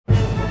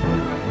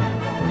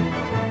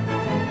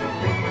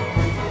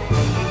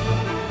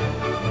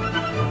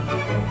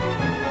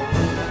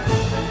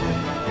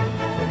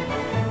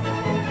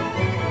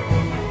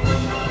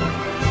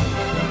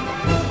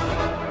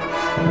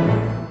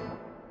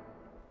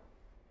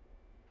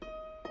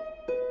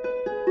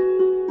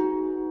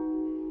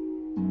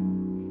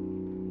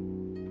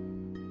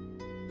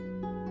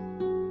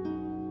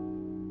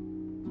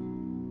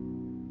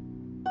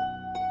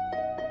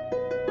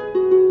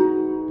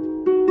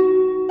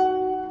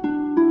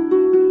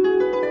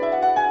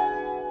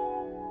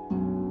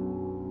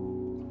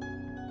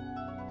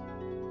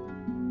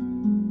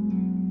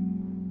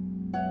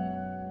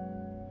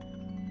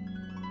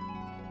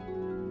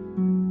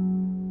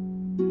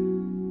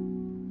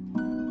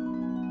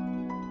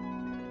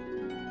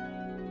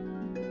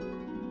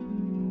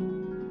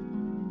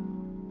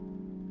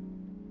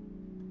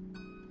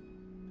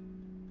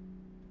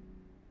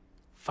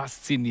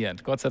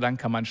Faszinierend. Gott sei Dank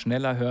kann man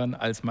schneller hören,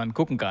 als man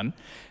gucken kann.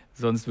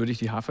 Sonst würde ich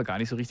die Harfe gar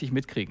nicht so richtig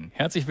mitkriegen.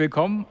 Herzlich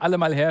willkommen, alle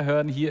mal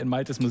herhören hier in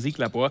Maltes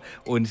Musiklabor.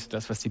 Und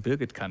das, was die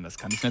Birgit kann, das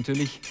kann ich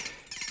natürlich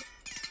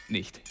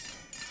nicht.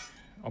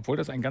 Obwohl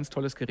das ein ganz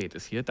tolles Gerät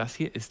ist hier. Das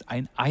hier ist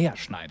ein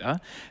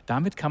Eierschneider.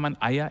 Damit kann man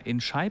Eier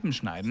in Scheiben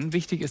schneiden.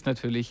 Wichtig ist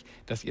natürlich,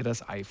 dass ihr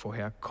das Ei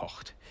vorher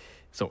kocht.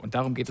 So, und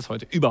darum geht es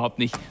heute überhaupt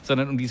nicht,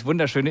 sondern um dieses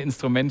wunderschöne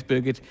Instrument,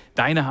 Birgit,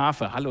 deine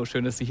Harfe. Hallo,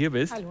 schön, dass du hier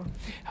bist. Hallo.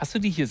 Hast du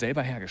die hier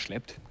selber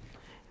hergeschleppt?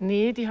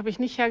 Nee, die habe ich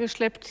nicht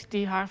hergeschleppt.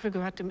 Die Harfe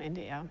gehört dem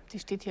NDR. Die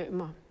steht hier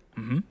immer.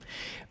 Mhm.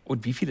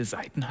 Und wie viele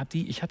Seiten hat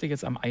die? Ich hatte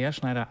jetzt am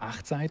Eierschneider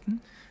 8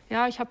 Seiten.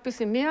 Ja, ich habe ein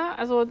bisschen mehr.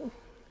 Also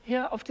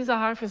hier auf dieser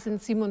Harfe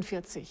sind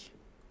 47.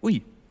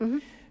 Ui,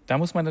 da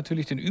muss man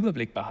natürlich den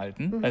Überblick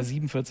behalten. Bei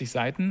 47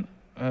 Seiten,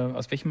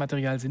 aus welchem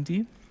Material sind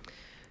die?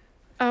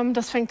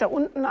 Das fängt da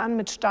unten an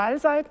mit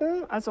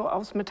Stahlsaiten, also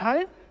aus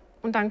Metall.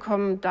 Und dann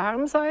kommen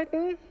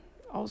Darmsaiten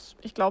aus,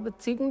 ich glaube,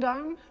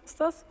 Ziegendarm ist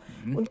das.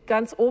 Und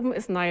ganz oben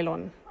ist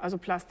Nylon, also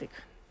Plastik.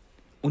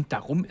 Und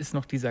darum ist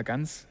noch dieser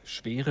ganz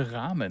schwere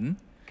Rahmen,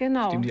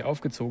 Genau. auf dem die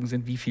aufgezogen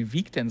sind. Wie viel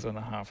wiegt denn so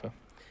eine Harfe?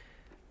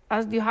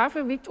 Also die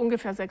Harfe wiegt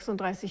ungefähr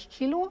 36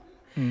 Kilo.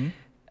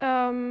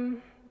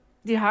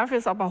 Die Harfe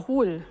ist aber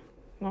hohl.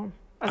 Ne?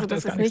 Also Ach, das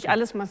ist gar nicht nicht so.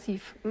 alles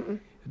massiv.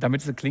 Damit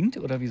sie klingt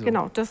oder wieso?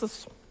 Genau, das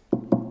ist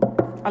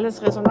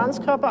alles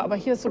Resonanzkörper, aber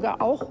hier ist sogar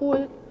auch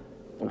hohl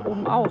und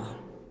oben auch.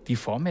 Die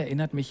Form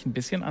erinnert mich ein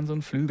bisschen an so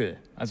einen Flügel.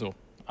 Also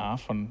A,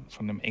 von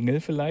einem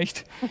Engel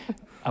vielleicht,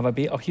 aber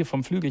B, auch hier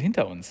vom Flügel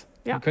hinter uns.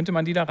 Ja. Könnte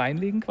man die da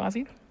reinlegen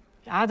quasi?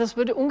 Ja, das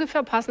würde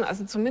ungefähr passen.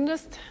 Also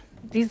zumindest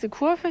diese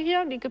Kurve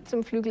hier, die gibt es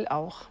im Flügel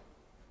auch.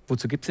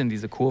 Wozu gibt es denn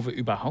diese Kurve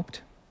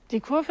überhaupt? Die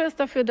Kurve ist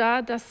dafür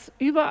da, dass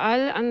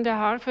überall an der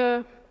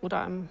Harfe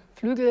oder am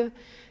Flügel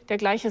der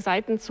gleiche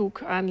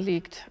Seitenzug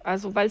anliegt.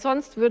 Also, weil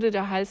sonst würde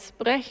der Hals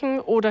brechen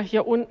oder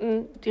hier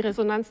unten die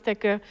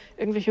Resonanzdecke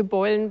irgendwelche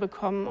Beulen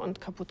bekommen und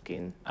kaputt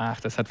gehen.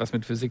 Ach, das hat was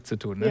mit Physik zu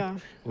tun, ne? Ja.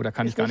 Oder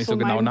kann Ist ich gar nicht nicht so so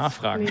genau meins.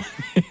 nachfragen?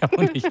 Nee. Ja,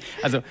 auch nicht.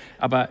 Also,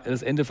 aber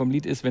das Ende vom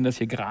Lied ist, wenn das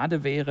hier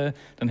gerade wäre,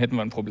 dann hätten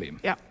wir ein Problem.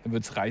 Ja. Dann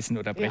würde es reißen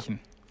oder brechen.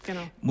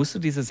 Genau. Musst du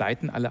diese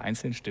Saiten alle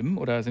einzeln stimmen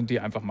oder sind die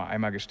einfach mal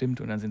einmal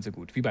gestimmt und dann sind sie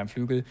gut? Wie beim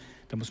Flügel,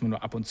 da muss man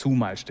nur ab und zu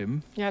mal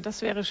stimmen. Ja,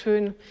 das wäre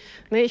schön.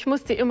 Nee, ich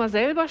muss die immer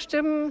selber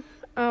stimmen.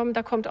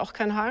 Da kommt auch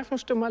kein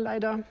Harfenstimmer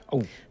leider.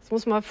 Oh. Das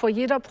muss man vor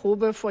jeder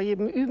Probe, vor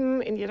jedem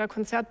Üben, in jeder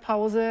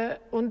Konzertpause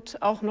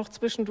und auch noch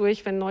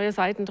zwischendurch, wenn neue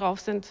Saiten drauf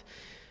sind,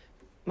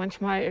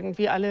 manchmal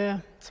irgendwie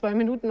alle 2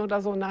 Minuten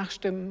oder so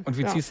nachstimmen. Und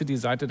wie ziehst du die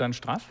Saite dann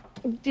straff?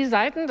 Die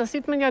Saiten, das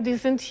sieht man ja, die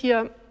sind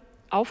hier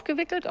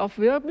aufgewickelt auf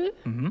Wirbel.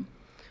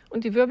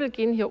 Und die Wirbel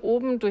gehen hier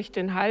oben durch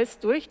den Hals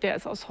durch, der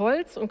ist aus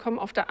Holz und kommen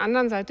auf der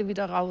anderen Seite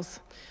wieder raus.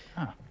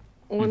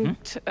 Und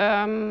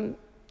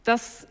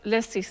das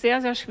lässt sich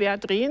sehr, sehr schwer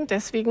drehen.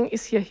 Deswegen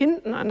ist hier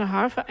hinten an der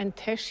Harfe ein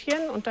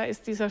Täschchen und da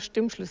ist dieser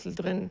Stimmschlüssel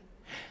drin.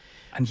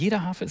 An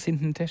jeder Harfe ist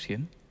hinten ein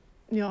Täschchen?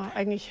 Ja,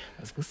 eigentlich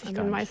Das wusste ich an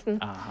gar den nicht.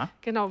 meisten. Aha.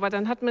 Genau, weil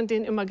dann hat man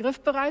den immer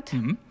griffbereit.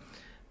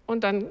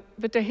 Und dann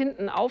wird der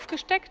hinten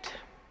aufgesteckt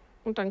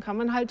und dann kann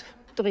man halt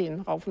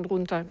drehen, rauf und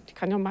runter. Ich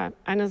kann ja mal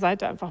eine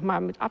Seite einfach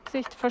mal mit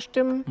Absicht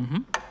verstimmen.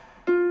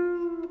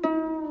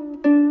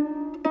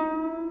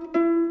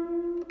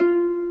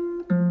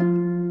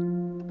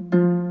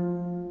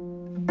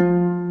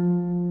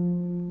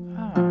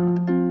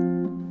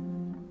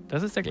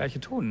 Das ist der gleiche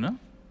Ton, ne?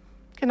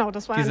 Genau,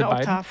 das war Diese eine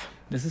beiden. Oktav.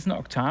 Das ist eine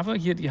Oktave.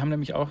 Hier, die haben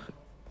nämlich auch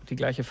die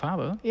gleiche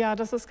Farbe. Ja,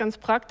 das ist ganz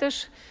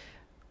praktisch.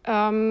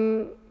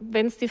 Wenn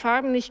es die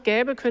Farben nicht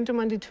gäbe, könnte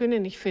man die Töne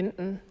nicht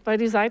finden. Weil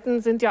die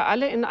Saiten sind ja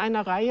alle in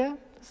einer Reihe.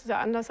 Das ist ja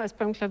anders als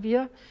beim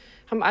Klavier.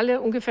 Haben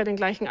alle ungefähr den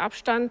gleichen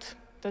Abstand.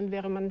 Dann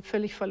wäre man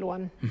völlig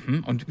verloren.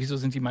 Und wieso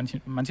sind die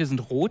manche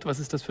sind rot? Was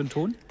ist das für ein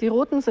Ton? Die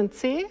roten sind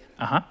C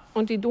Aha.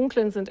 und die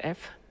dunklen sind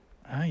F.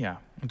 Ah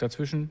ja. Und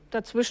dazwischen?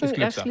 Dazwischen Ist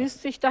Glückssache.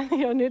 erschließt sich dann,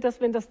 ja, nee,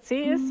 dass wenn das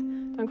C ist,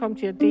 dann kommt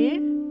hier D,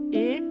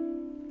 E,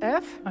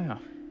 F, Ah ja.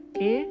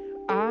 G,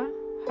 A,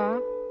 H,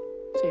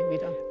 C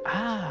wieder.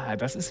 Ah,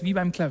 das ist wie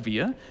beim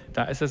Klavier.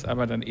 Da ist es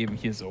aber dann eben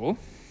hier so.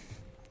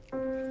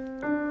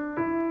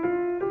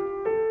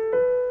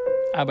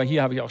 Aber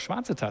hier habe ich auch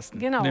schwarze Tasten.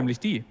 Genau. Nämlich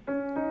die.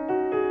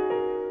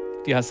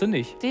 Die hast du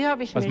nicht. Die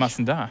habe ich Was nicht. machst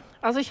du denn da?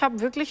 Also ich habe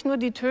wirklich nur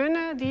die Töne,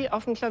 die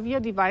auf dem Klavier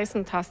die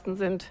weißen Tasten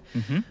sind.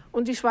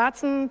 Und die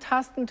schwarzen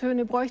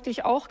Tastentöne bräuchte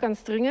ich auch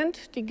ganz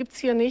dringend. Die gibt es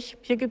hier nicht.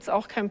 Hier gibt es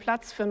auch keinen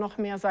Platz für noch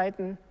mehr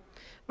Saiten.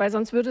 Weil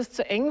sonst würde es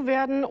zu eng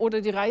werden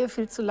oder die Reihe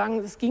viel zu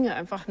lang. Das ginge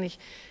einfach nicht.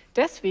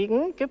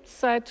 Deswegen gibt es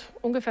seit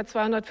ungefähr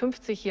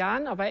 250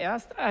 Jahren aber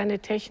erst eine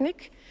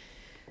Technik,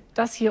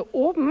 dass hier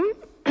oben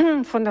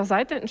von der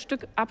Seite ein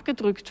Stück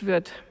abgedrückt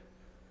wird.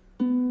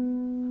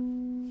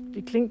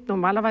 Die klingt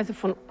normalerweise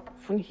von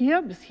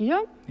hier bis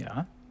hier,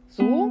 Ja.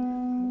 so.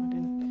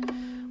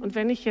 Und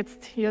wenn ich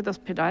jetzt hier das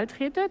Pedal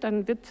trete,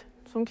 dann wird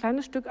so ein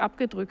kleines Stück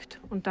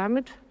abgedrückt. Und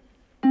damit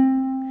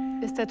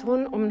ist der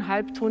Ton um einen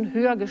Halbton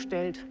höher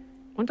gestellt.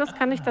 Und das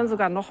kann ich dann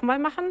sogar noch mal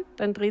machen.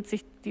 Dann dreht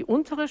sich die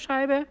untere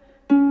Scheibe,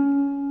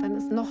 dann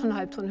ist noch ein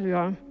Halbton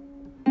höher.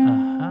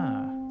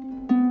 Aha.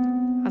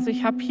 Also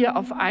ich habe hier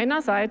auf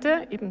einer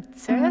Seite eben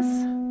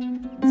Cs,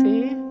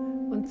 C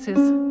und Cis.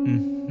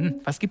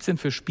 Was gibt es denn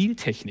für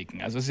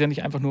Spieltechniken? Also es ist ja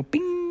nicht einfach nur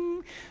Bing,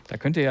 da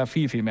könnt ihr ja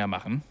viel, viel mehr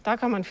machen. Da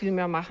kann man viel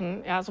mehr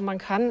machen. Ja, also man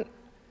kann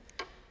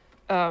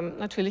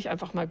natürlich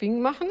einfach mal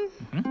Bing machen.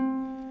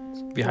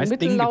 Wie heißt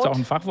Bing? Gibt es auch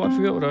ein Fachwort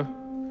für? Oder?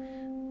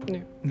 Nö.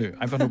 Nö,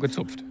 einfach nur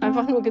gezupft.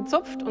 Einfach nur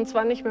gezupft und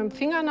zwar nicht mit dem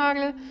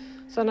Fingernagel,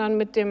 sondern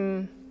mit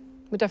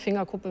der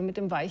Fingerkuppe, mit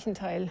dem weichen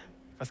Teil.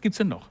 Was gibt es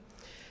denn noch?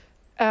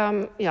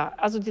 Ja,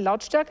 also die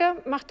Lautstärke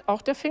macht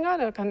auch der Finger.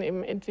 Der kann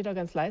eben entweder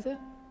ganz leise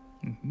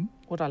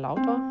oder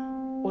lauter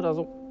oder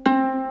so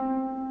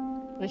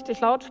richtig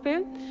laut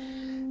spielen.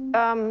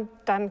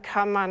 Dann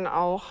kann man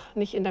auch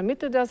nicht in der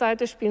Mitte der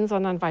Seite spielen,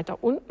 sondern weiter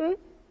unten.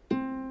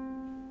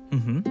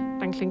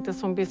 Dann klingt es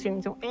so ein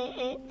bisschen so.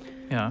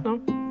 Ja. Ne?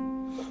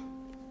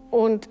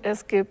 Und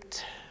es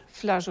gibt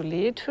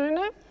Flageolet-Töne.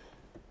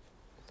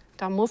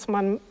 Da muss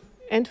man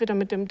entweder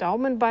mit dem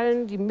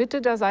Daumenballen die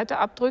Mitte der Seite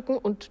abdrücken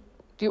und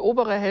die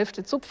obere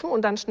Hälfte zupfen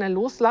und dann schnell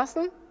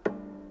loslassen.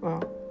 Ja.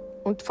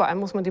 Und vor allem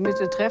muss man die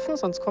Mitte treffen,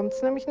 sonst kommt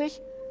es nämlich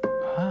nicht.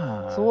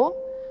 So.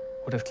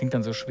 Oh, das klingt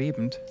dann so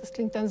schwebend. Das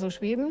klingt dann so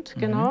schwebend,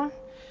 genau.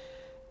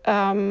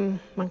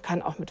 Man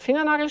kann auch mit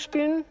Fingernagel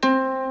spielen.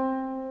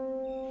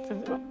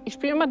 Ich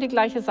spiele immer die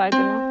gleiche Seite.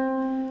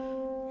 Ne?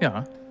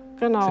 Ja.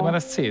 Genau. Das ist immer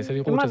das C, ist ja die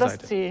rote immer das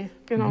Seite. C,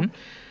 genau.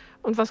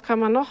 Und was kann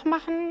man noch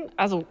machen?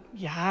 Also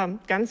ja,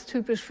 ganz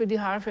typisch für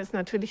die Harfe ist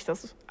natürlich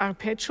das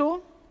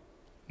Arpeggio.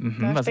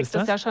 Da Was steckt ist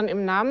das? das ja schon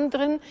im Namen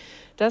drin.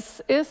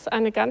 Das ist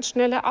eine ganz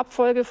schnelle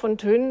Abfolge von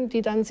Tönen,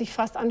 die dann sich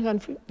fast anhören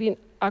wie ein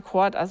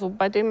Akkord. Also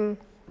bei dem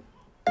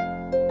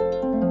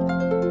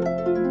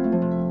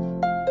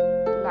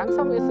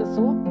langsam ist es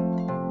so.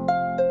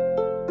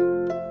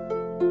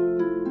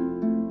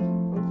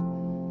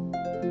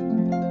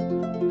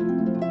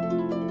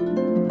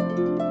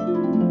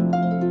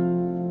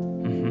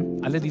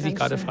 Alle, die sich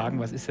gerade fragen,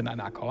 was ist denn ein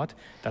Akkord,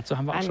 dazu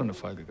haben wir auch schon eine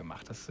Folge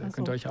gemacht. Das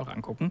könnt ihr euch auch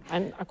angucken.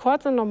 Ein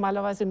Akkord sind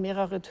normalerweise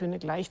mehrere Töne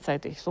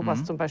gleichzeitig,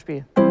 sowas zum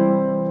Beispiel.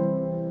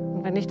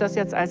 Und wenn ich das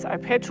jetzt als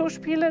Arpeggio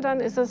spiele,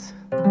 dann ist es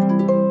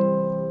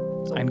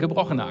so. Ein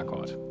gebrochener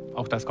Akkord.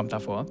 Auch das kommt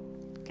davor.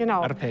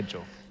 Genau.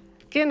 Arpeggio.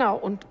 Genau,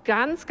 und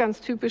ganz, ganz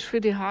typisch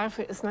für die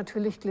Harfe ist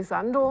natürlich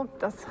Glissando.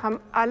 Das haben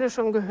alle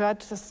schon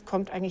gehört. Das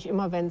kommt eigentlich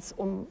immer, wenn es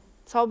um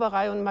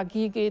Zauberei und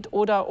Magie geht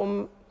oder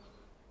um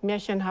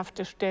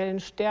märchenhafte Stellen,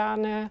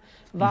 Sterne,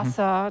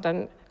 Wasser.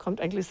 Dann kommt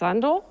ein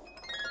Glissando.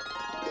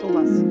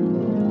 Sowas.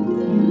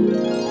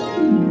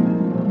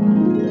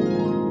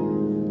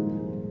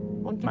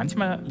 Und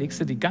manchmal legst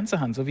du die ganze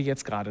Hand, so wie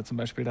jetzt gerade zum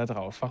Beispiel, da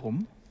drauf.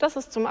 Warum? Das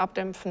ist zum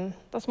Abdämpfen.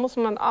 Das muss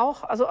man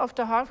auch. Also auf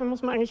der Harfe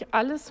muss man eigentlich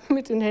alles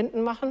mit den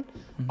Händen machen,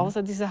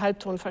 außer diese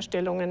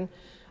Halbtonverstellungen.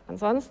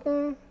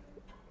 Ansonsten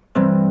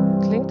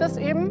klingt das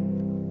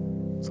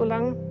eben so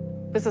lang,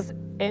 bis es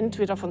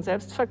entweder von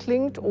selbst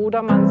verklingt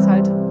oder man es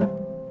halt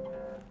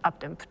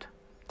abdämpft.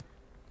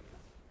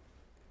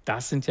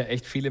 Das sind ja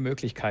echt viele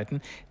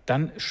Möglichkeiten.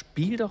 Dann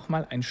spiel doch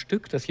mal ein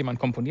Stück, das jemand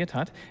komponiert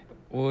hat.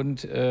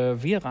 Und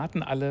wir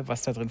raten alle,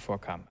 was da drin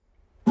vorkam.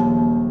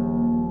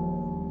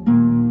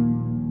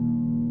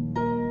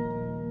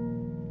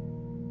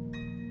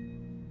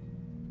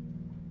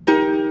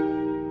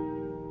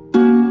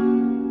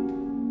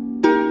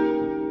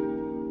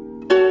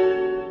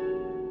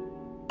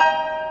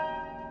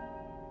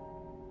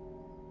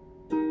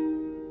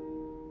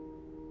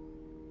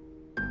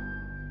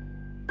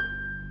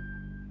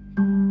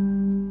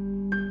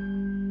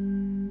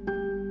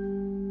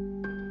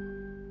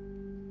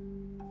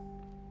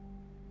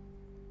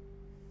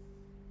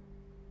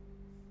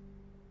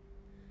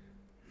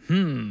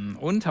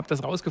 Und habe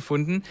das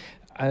rausgefunden.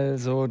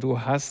 Also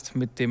du hast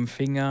mit dem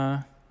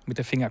Finger, mit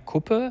der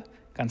Fingerkuppe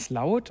ganz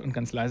laut und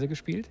ganz leise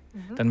gespielt.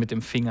 Dann mit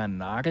dem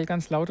Fingernagel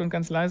ganz laut und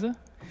ganz leise.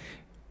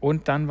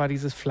 Und dann war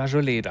dieses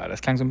Flageolet da.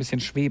 Das klang so ein bisschen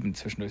schwebend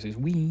zwischendurch.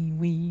 Dieses Wii,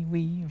 Wii,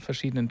 Wii in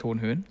verschiedenen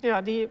Tonhöhen.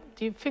 Ja, die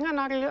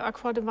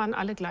Fingernagelakkorde waren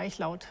alle gleich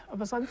laut.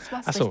 Aber sonst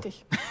war es so.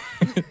 richtig.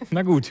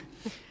 Na gut.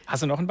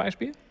 Hast du noch ein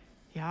Beispiel?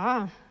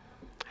 Ja,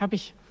 habe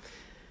ich.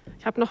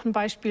 Ich habe noch ein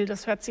Beispiel,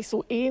 das hört sich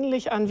so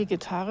ähnlich an wie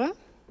Gitarre.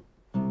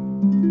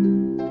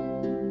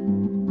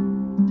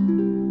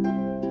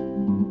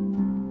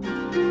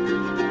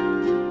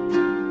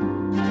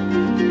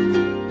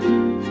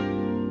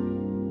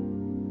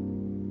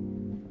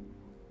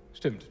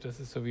 Stimmt, das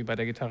ist so wie bei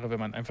der Gitarre, wenn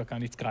man einfach gar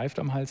nichts greift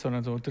am Hals,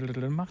 sondern so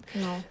macht.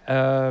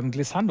 Genau.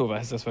 Glissando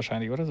war es das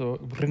wahrscheinlich, oder? So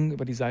bringen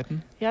über die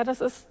Seiten. Ja,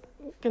 das ist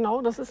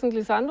ein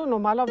Glissando,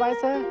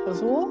 normalerweise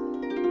so,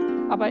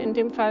 aber in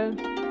dem Fall mit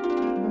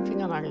dem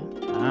Fingernagel.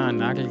 Ah,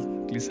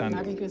 Nagelglissando.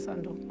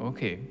 Nagelglissando.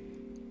 Okay.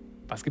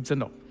 Was gibt's denn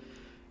noch?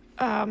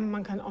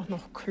 Man kann auch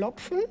noch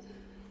klopfen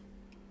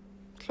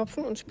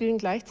und spielen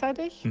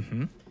gleichzeitig.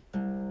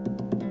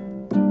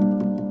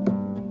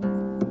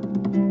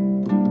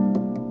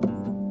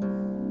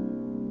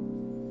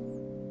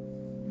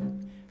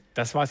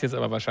 Das war es jetzt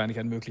aber wahrscheinlich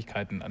an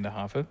Möglichkeiten an der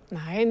Harfe.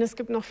 Nein, es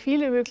gibt noch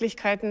viele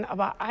Möglichkeiten,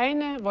 aber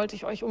eine wollte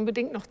ich euch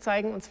unbedingt noch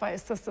zeigen, und zwar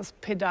ist das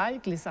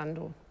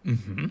Pedalglissando.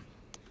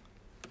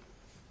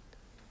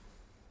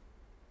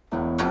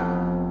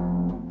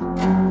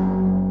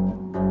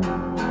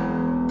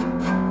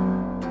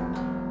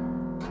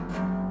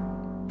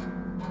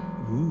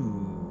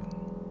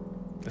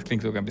 Das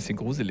klingt sogar ein bisschen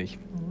gruselig.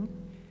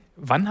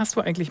 Wann hast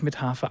du eigentlich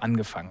mit Harfe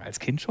angefangen? Als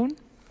Kind schon?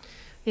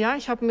 Ja,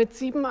 ich habe mit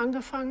 7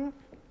 angefangen,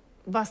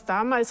 was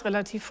damals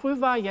relativ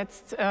früh war.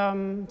 Jetzt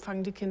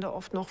fangen die Kinder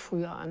oft noch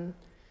früher an.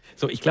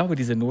 So, ich glaube,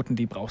 diese Noten,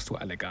 die brauchst du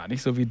alle gar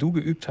nicht, so wie du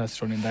geübt hast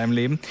schon in deinem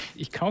Leben.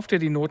 Ich kaufe dir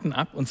die Noten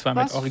ab, und zwar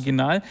mit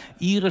original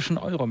irischen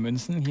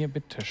Euromünzen. Hier,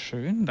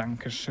 bitteschön,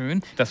 danke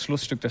schön. Das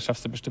Schlussstück, das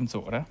schaffst du bestimmt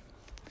so, oder?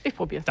 Ich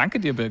probiere es. Danke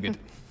dir, Birgit.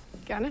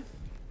 Gerne.